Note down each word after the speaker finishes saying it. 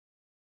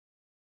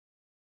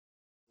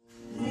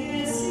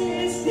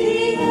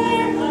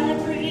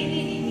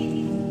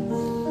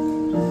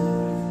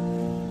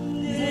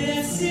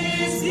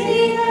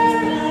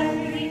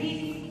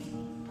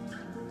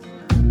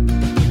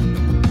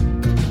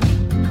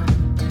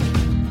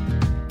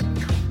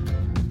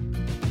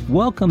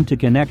Welcome to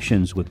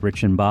Connections with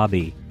Rich and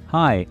Bobby.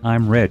 Hi,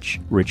 I'm Rich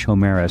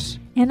Homeris.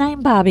 And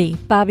I'm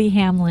Bobby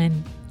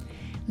Hamlin.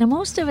 Now,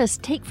 most of us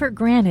take for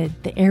granted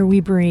the air we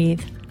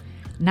breathe.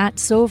 Not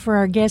so for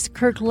our guest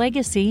Kirk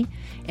Legacy,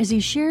 as he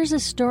shares a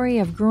story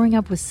of growing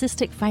up with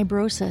cystic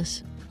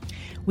fibrosis.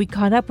 We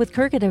caught up with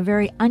Kirk at a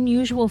very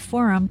unusual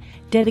forum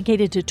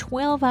dedicated to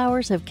 12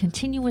 hours of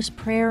continuous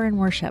prayer and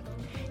worship.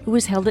 It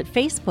was held at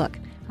Facebook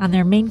on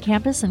their main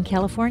campus in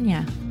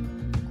California.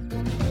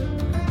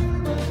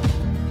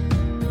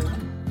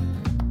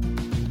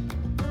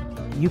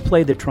 You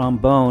play the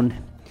trombone.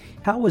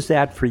 How was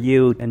that for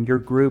you and your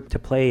group to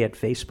play at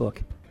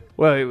Facebook?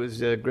 Well, it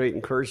was a great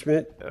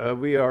encouragement.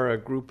 We are a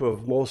group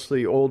of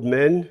mostly old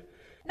men.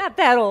 Not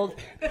that old.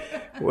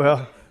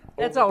 Well,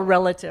 that's all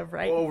relative,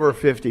 right? Over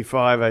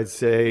 55, I'd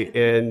say.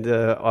 And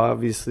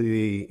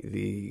obviously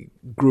the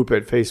group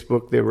at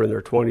Facebook, they were in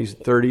their 20s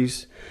and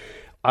 30s.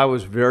 I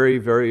was very,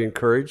 very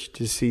encouraged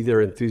to see their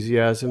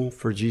enthusiasm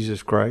for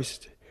Jesus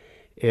Christ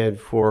and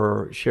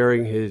for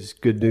sharing his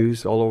good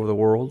news all over the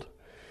world,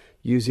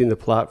 using the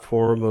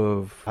platform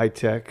of high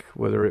tech,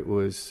 whether it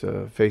was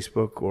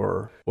Facebook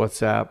or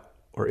WhatsApp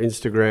or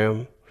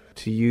Instagram,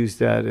 to use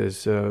that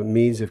as a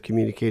means of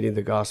communicating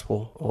the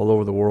gospel all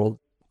over the world.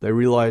 They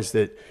realized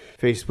that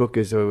Facebook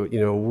is a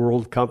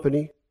world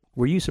company.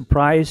 Were you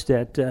surprised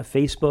that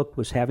Facebook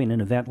was having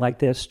an event like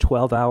this,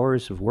 12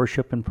 hours of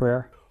worship and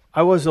prayer?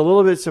 I was a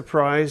little bit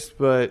surprised,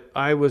 but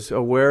I was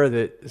aware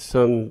that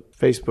some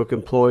Facebook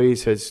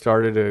employees had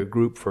started a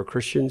group for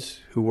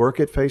Christians who work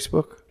at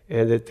Facebook,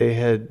 and that they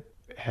had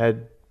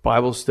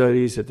Bible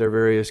studies at their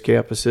various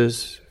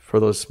campuses for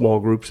those small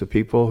groups of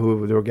people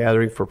who they were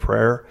gathering for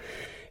prayer,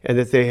 and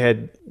that they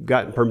had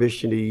gotten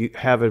permission to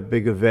have a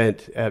big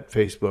event at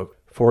Facebook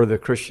for the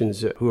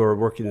Christians who are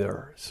working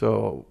there.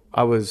 So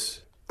I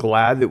was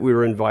glad that we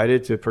were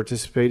invited to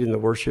participate in the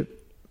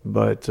worship,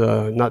 but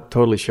not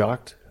totally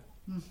shocked.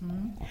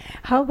 Mm-hmm.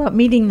 How about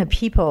meeting the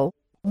people?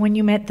 When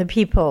you met the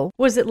people,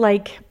 was it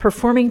like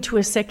performing to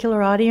a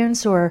secular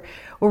audience, or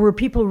were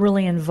people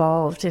really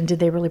involved, and did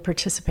they really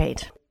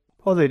participate?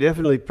 Well, they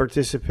definitely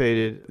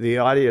participated. The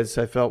audience,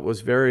 I felt,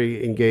 was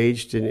very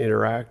engaged and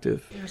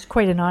interactive. There was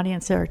quite an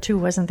audience there, too,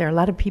 wasn't there? A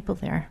lot of people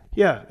there.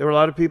 Yeah, there were a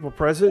lot of people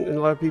present and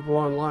a lot of people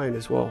online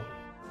as well.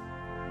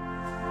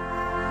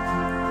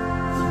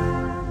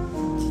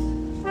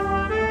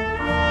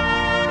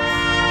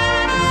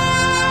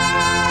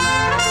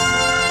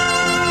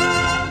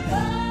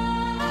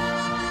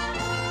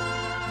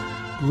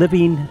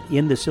 Living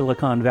in the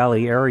Silicon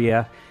Valley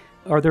area,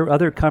 are there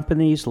other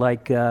companies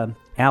like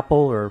Apple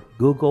or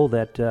Google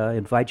that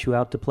invite you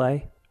out to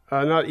play?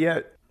 Not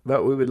yet,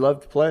 but we would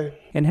love to play.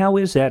 And how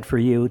is that for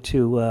you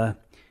to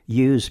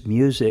use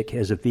music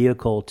as a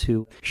vehicle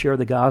to share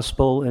the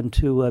gospel and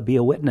to be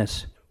a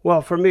witness?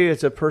 Well, for me,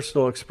 it's a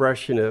personal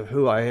expression of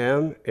who I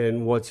am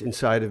and what's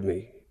inside of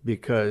me.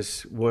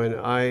 Because when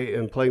I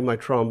am playing my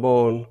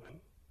trombone,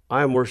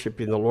 I am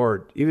worshiping the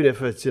Lord, even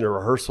if it's in a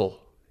rehearsal.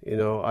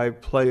 I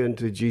play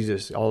unto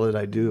Jesus all that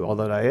I do, all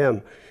that I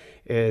am.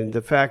 And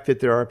the fact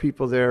that there are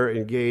people there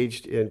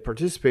engaged and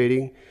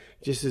participating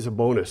just is a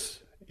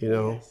bonus,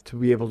 yes, to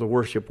be able to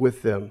worship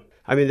with them.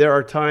 I mean, there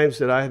are times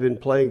that I have been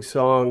playing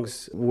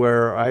songs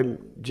where I'm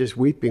just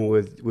weeping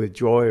with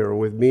joy or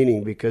with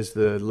meaning because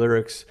the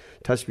lyrics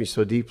touch me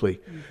so deeply.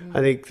 Mm-hmm.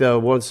 I think the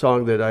one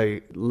song that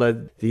I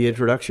led the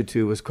introduction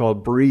to was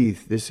called Breathe.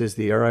 This is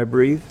the air I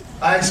breathe.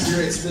 I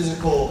experienced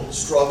physical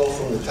struggle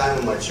from the time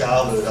of my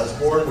childhood. I was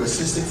born with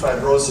cystic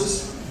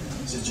fibrosis.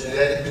 It's a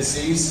genetic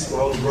disease. My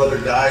older brother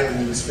died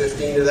when he was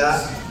 15 of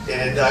that.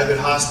 And I've been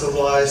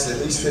hospitalized at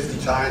least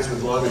 50 times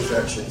with lung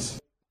infections.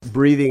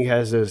 Breathing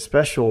has a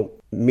special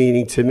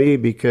meaning to me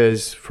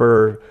because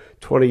for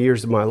 20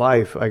 years of my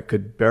life, I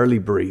could barely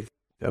breathe.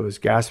 I was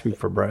gasping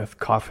for breath,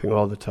 coughing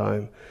all the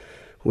time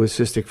with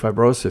cystic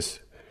fibrosis.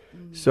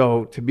 Mm-hmm.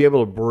 So to be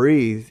able to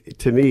breathe,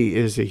 to me,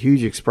 is a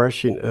huge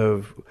expression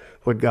of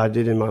what God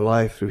did in my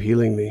life through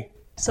healing me.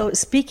 So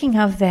speaking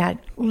of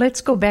that,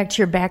 let's go back to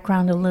your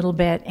background a little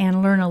bit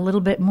and learn a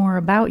little bit more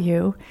about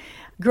you.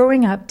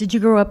 Growing up, did you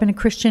grow up in a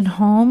Christian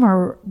home,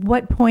 or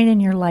what point in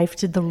your life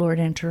did the Lord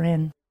enter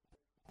in?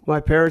 My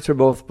parents are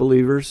both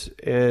believers,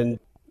 and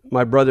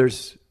my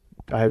brothers,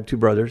 I have two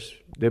brothers,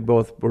 they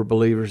both were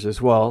believers as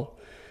well.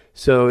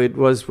 So it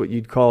was what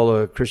you'd call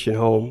a Christian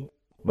home,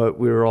 but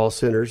we were all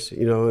sinners,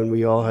 and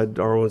we all had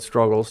our own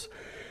struggles.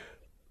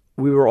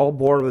 We were all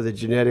born with a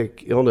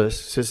genetic illness,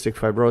 cystic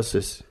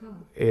fibrosis,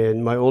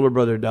 and my older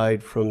brother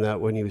died from that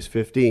when he was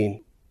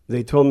 15.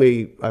 They told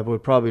me I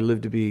would probably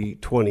live to be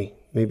 20,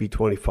 maybe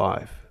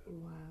 25.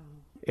 Wow.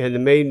 And the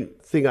main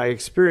thing I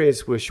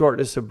experienced was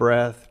shortness of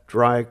breath,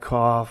 dry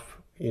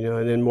cough,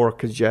 and then more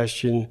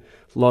congestion,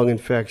 lung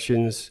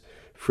infections,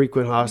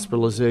 frequent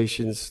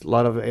hospitalizations, a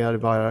lot of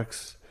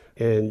antibiotics,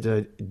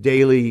 and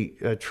daily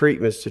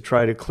treatments to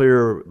try to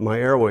clear my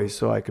airways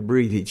so I could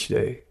breathe each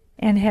day.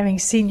 And having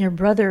seen your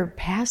brother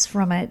pass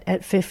from it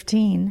at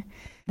 15,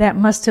 that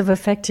must have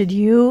affected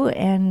you,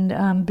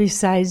 and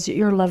besides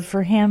your love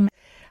for him,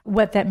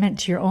 what that meant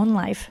to your own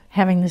life,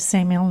 having the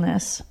same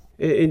illness.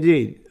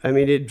 Indeed. I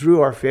mean, it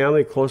drew our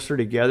family closer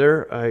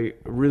together. I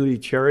really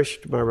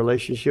cherished my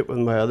relationship with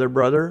my other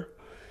brother.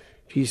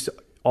 He's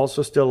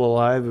also still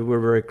alive, and we're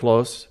very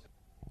close.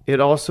 It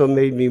also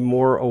made me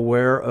more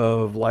aware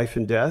of life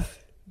and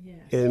death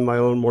and my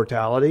own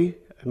mortality.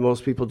 And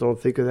most people don't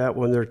think of that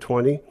when they're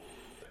 20.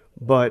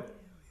 But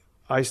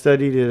I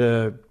studied at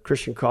a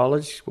Christian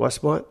college,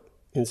 Westmont,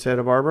 in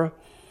Santa Barbara.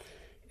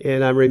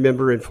 And I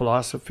remember in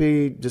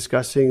philosophy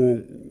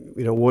discussing,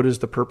 what is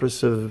the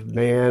purpose of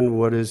man?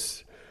 What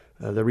is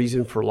the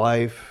reason for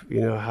life?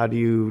 How do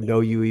you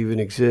know you even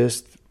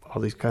exist? All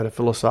these kind of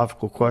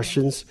philosophical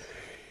questions.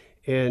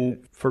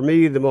 And for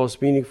me, the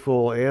most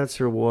meaningful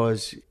answer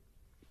was,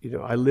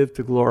 I live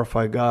to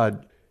glorify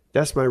God.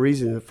 That's my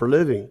reason for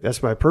living.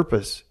 That's my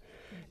purpose.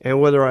 And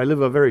whether I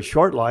live a very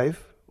short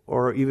life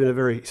or even a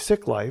very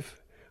sick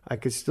life, I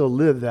could still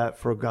live that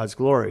for God's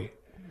glory.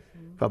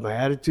 By my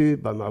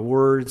attitude, by my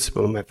words,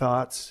 by my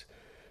thoughts,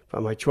 by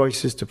my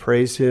choices to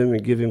praise Him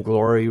and give Him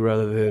glory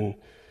rather than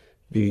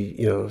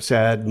be,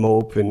 sad,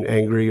 mope, and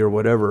angry or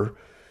whatever.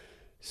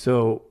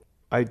 So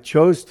I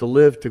chose to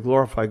live to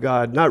glorify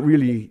God, not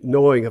really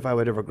knowing if I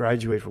would ever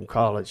graduate from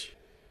college.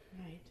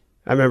 Right.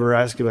 I remember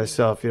asking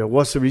myself,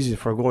 what's the reason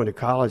for going to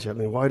college? I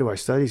mean, why do I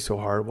study so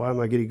hard? Why am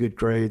I getting good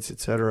grades,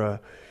 etc.?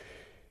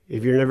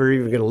 If you're never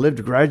even going to live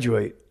to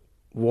graduate,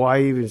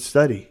 why even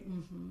study?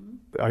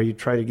 Are you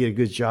trying to get a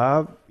good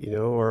job,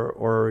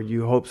 or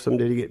you hope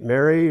someday to get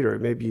married, or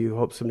maybe you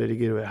hope someday to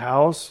get a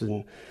house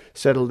and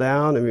settle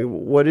down? I mean,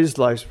 what is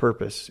life's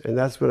purpose? And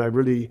that's when I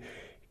really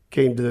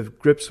came to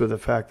grips with the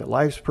fact that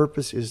life's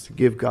purpose is to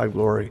give God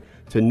glory,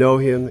 to know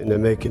Him and to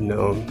make Him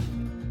known.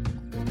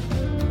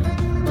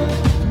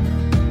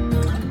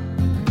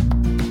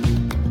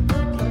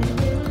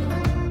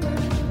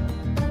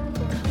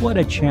 What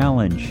a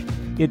challenge.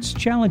 It's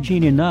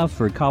challenging enough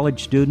for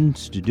college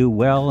students to do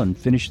well and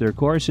finish their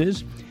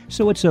courses,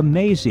 so it's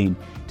amazing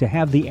to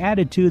have the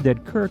attitude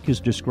that Kirk is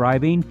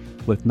describing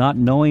with not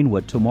knowing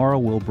what tomorrow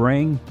will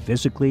bring,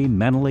 physically,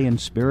 mentally,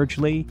 and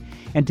spiritually,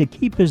 and to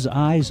keep his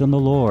eyes on the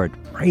Lord.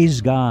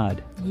 Praise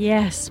God.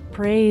 Yes,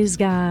 praise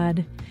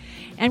God.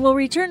 And we'll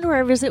return to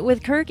our visit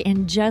with Kirk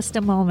in just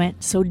a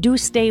moment, so do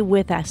stay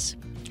with us.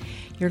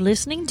 You're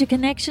listening to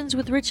Connections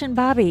with Rich and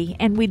Bobby,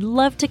 and we'd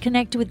love to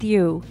connect with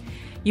you.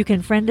 You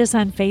can friend us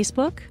on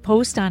Facebook,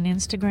 post on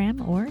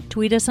Instagram, or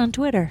tweet us on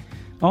Twitter.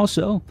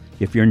 Also,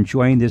 if you're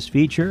enjoying this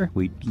feature,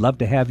 we'd love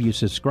to have you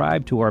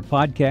subscribe to our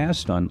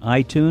podcast on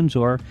iTunes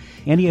or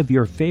any of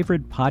your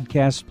favorite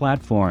podcast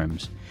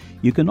platforms.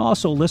 You can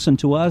also listen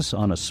to us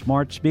on a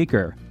smart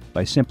speaker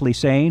by simply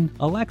saying,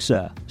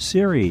 Alexa,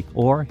 Siri,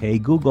 or Hey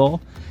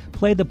Google,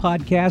 play the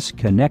podcast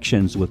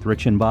Connections with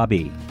Rich and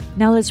Bobby.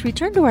 Now let's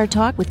return to our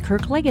talk with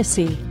Kirk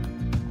Legacy.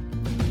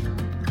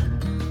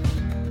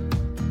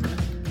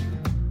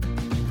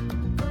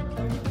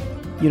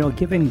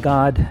 Giving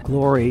God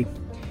glory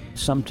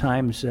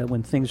sometimes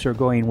when things are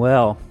going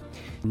well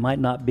might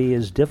not be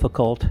as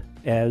difficult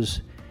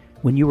as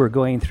when you were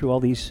going through all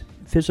these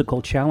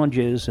physical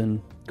challenges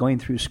and going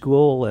through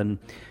school and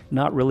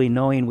not really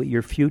knowing what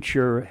your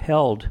future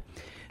held.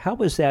 How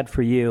was that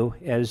for you?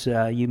 As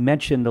you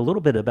mentioned a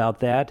little bit about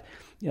that,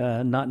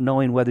 not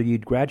knowing whether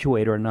you'd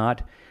graduate or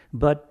not,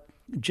 but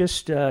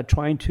just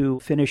trying to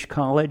finish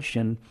college,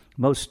 and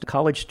most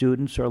college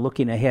students are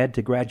looking ahead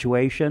to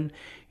graduation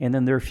and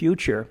then their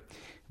future.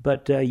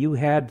 But you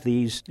had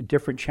these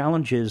different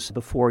challenges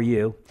before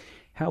you.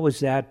 How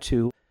was that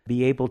to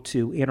be able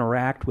to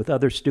interact with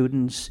other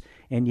students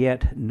and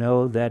yet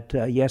know that,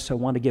 yes, I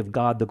want to give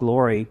God the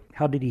glory?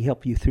 How did He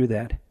help you through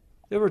that?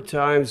 There were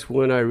times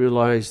when I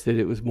realized that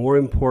it was more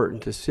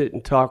important to sit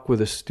and talk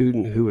with a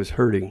student who was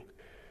hurting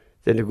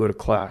than to go to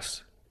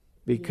class,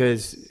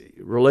 because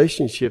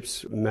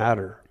relationships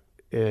matter,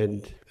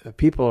 and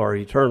people are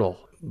eternal,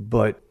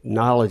 but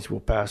knowledge will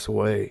pass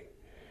away.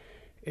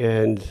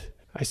 And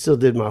I still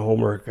did my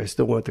homework. I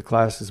still went to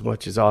class as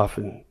much as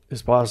often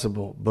as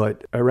possible,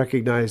 but I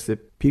recognize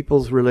that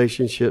people's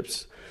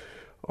relationships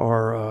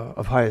are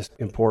of highest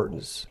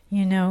importance.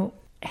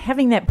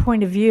 Having that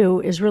point of view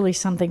is really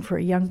something for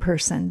a young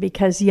person,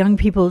 because young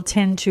people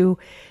tend to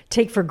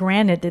take for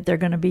granted that they're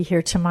going to be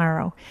here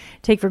tomorrow,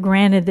 take for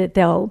granted that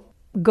they'll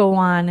go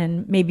on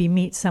and maybe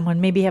meet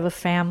someone, maybe have a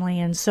family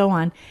and so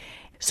on.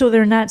 So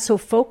they're not so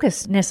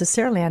focused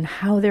necessarily on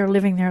how they're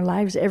living their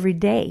lives every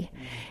day.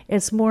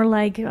 It's more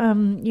like,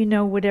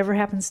 whatever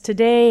happens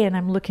today, and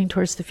I'm looking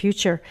towards the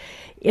future.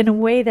 In a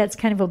way, that's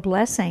kind of a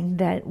blessing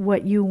that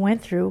what you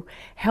went through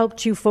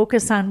helped you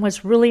focus on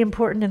what's really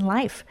important in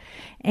life.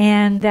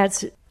 And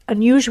that's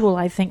unusual,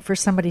 I think, for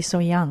somebody so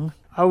young.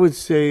 I would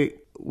say,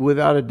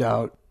 without a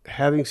doubt,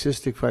 having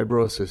cystic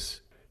fibrosis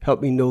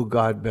helped me know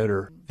God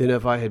better than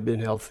if I had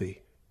been healthy.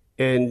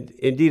 And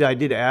indeed, I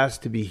did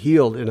ask to be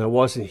healed, and I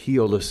wasn't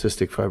healed of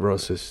cystic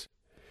fibrosis.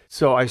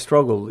 So I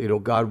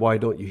struggled, God, why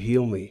don't you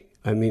heal me?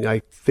 I mean,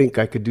 I think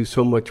I could do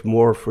so much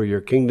more for your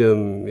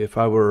kingdom if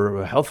I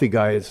were a healthy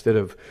guy instead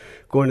of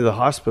going to the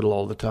hospital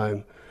all the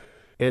time.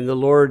 And the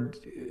Lord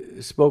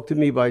spoke to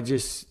me by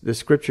just the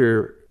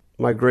scripture,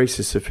 my grace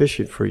is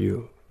sufficient for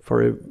you,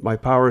 for my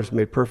power is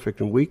made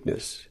perfect in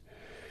weakness.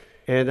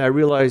 And I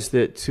realized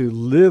that to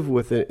live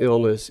with an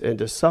illness and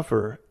to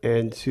suffer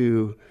and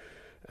to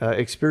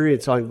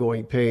experience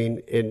ongoing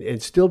pain and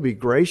still be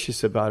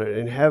gracious about it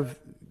and have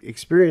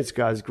experienced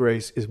God's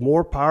grace is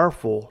more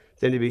powerful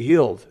than to be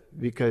healed,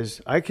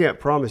 because I can't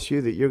promise you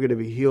that you're going to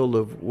be healed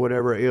of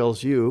whatever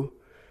ails you.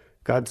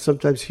 God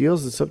sometimes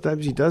heals and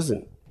sometimes he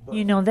doesn't.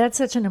 You know, that's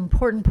such an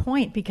important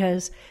point,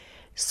 because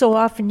so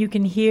often you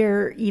can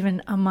hear,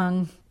 even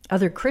among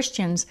other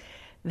Christians,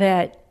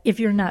 that if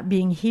you're not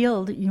being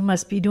healed, you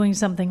must be doing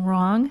something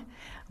wrong.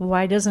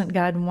 Why doesn't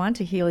God want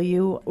to heal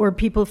you? Or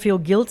people feel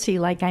guilty,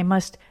 like I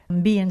must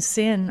be in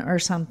sin or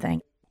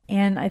something.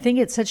 And I think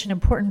it's such an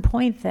important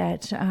point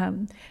that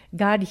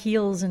God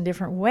heals in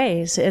different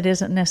ways. It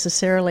isn't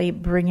necessarily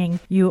bringing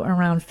you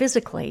around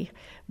physically,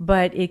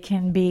 but it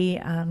can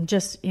be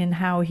just in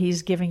how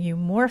he's giving you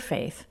more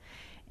faith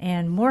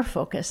and more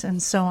focus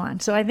and so on.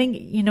 So I think,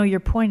 you know,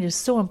 your point is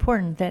so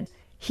important, that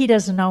he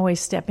doesn't always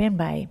step in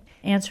by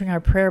answering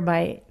our prayer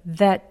by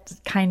that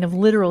kind of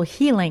literal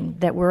healing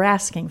that we're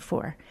asking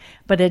for.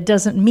 But it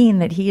doesn't mean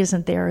that he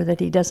isn't there or that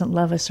he doesn't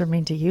love us or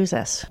mean to use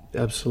us.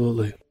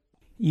 Absolutely.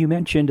 You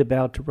mentioned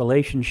about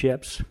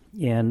relationships,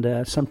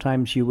 and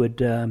sometimes you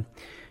would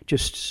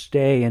just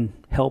stay and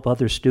help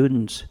other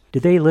students.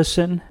 Did they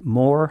listen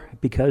more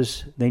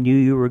because they knew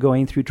you were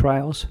going through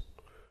trials?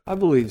 I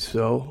believe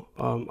so.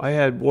 I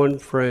had one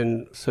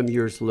friend some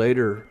years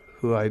later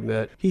who I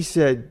met. He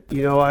said,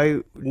 you know,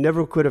 I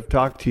never could have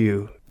talked to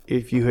you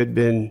if you had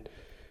been,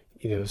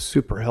 you know,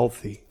 super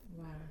healthy.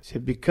 Wow. He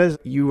said, because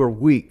you were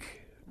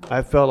weak,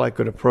 I felt I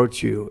could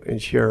approach you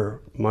and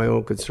share my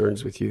own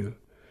concerns with you.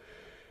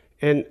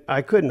 And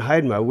I couldn't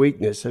hide my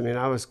weakness. I mean,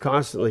 I was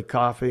constantly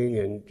coughing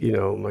and, you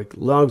know, my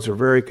lungs were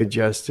very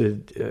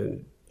congested.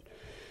 And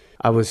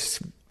I was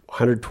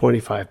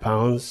 125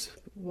 pounds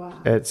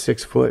at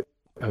 6 foot.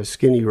 I was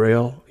skinny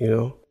rail, you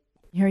know.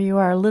 Here you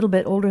are, a little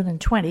bit older than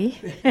 20,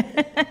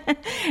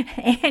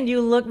 and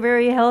you look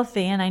very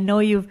healthy, and I know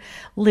you've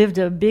lived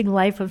a big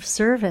life of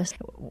service.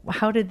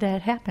 How did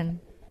that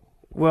happen?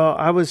 Well,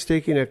 I was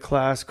taking a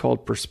class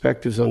called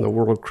Perspectives on the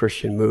World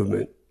Christian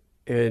Movement,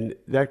 and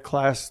that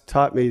class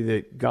taught me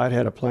that God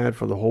had a plan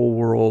for the whole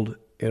world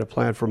and a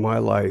plan for my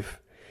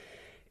life,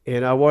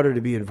 and I wanted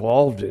to be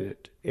involved in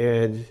it.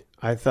 And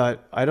I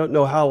thought, I don't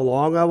know how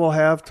long I will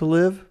have to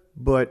live,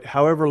 but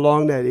however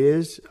long that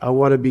is, I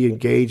want to be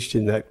engaged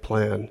in that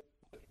plan.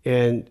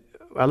 And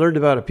I learned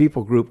about a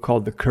people group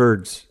called the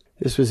Kurds.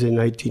 This was in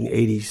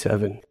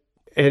 1987.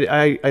 And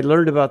I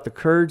learned about the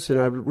Kurds,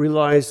 and I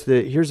realized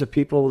that here's a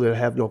people that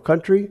have no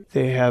country.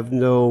 They have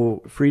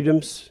no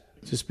freedoms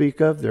to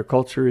speak of. Their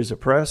culture is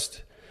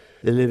oppressed.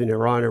 They live in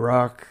Iran,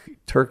 Iraq,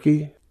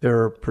 Turkey.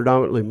 They're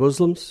predominantly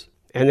Muslims.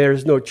 And there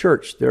is no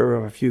church. There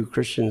are a few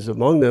Christians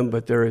among them,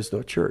 but there is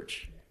no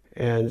church.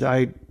 And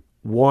I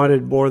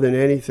wanted more than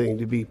anything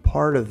to be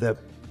part of that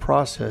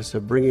process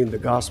of bringing the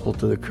gospel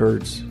to the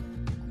Kurds.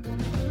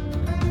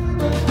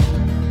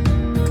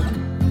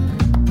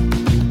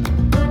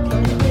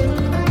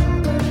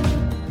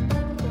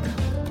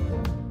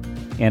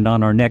 And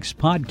on our next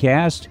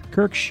podcast,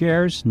 Kirk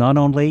shares not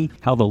only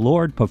how the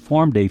Lord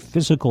performed a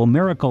physical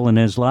miracle in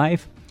his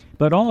life,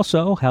 but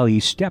also how he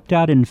stepped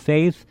out in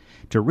faith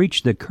to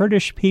reach the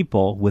Kurdish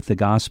people with the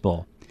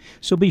gospel.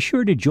 So be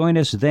sure to join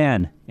us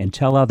then and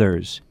tell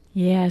others.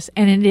 Yes,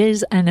 and it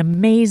is an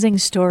amazing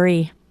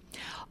story.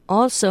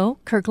 Also,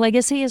 Kirk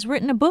Legacy has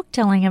written a book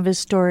telling of his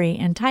story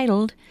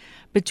entitled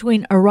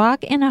Between a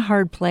Rock and a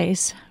Hard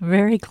Place.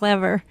 Very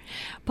clever.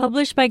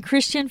 Published by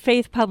Christian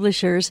Faith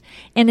Publishers,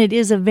 and it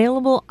is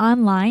available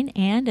online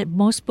and at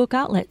most book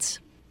outlets.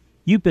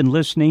 You've been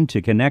listening to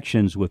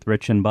Connections with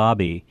Rich and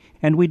Bobby,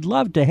 and we'd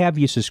love to have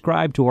you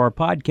subscribe to our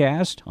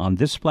podcast on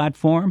this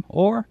platform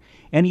or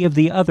any of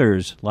the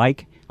others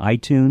like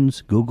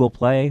iTunes, Google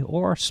Play,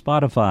 or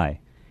Spotify.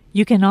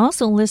 You can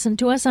also listen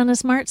to us on a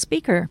smart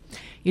speaker.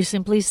 You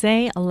simply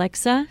say,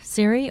 Alexa,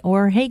 Siri,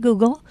 or Hey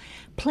Google,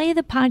 play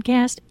the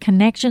podcast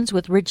Connections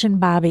with Rich and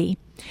Bobby.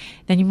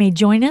 Then you may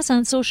join us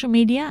on social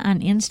media on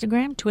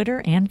Instagram,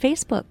 Twitter, and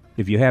Facebook.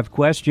 If you have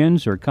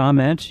questions or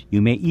comments,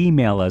 you may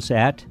email us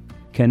at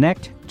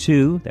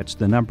connect2, that's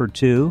the number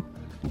 2,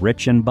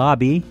 Rich and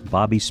Bobby,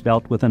 Bobby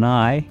spelt with an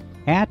I,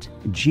 at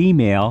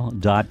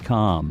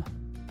gmail.com.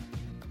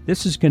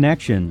 This is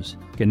Connections,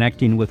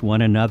 connecting with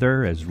one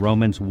another, as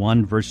Romans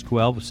 1 verse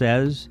 12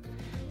 says,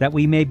 that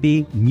we may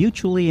be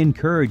mutually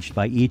encouraged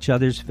by each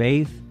other's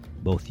faith,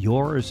 both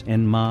yours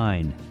and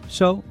mine.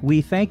 So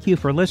we thank you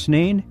for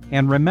listening,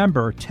 and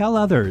remember, tell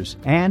others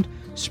and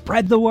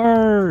spread the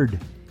word.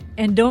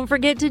 And don't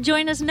forget to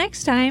join us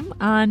next time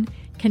on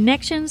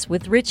Connections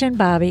with Rich and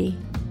Bobby.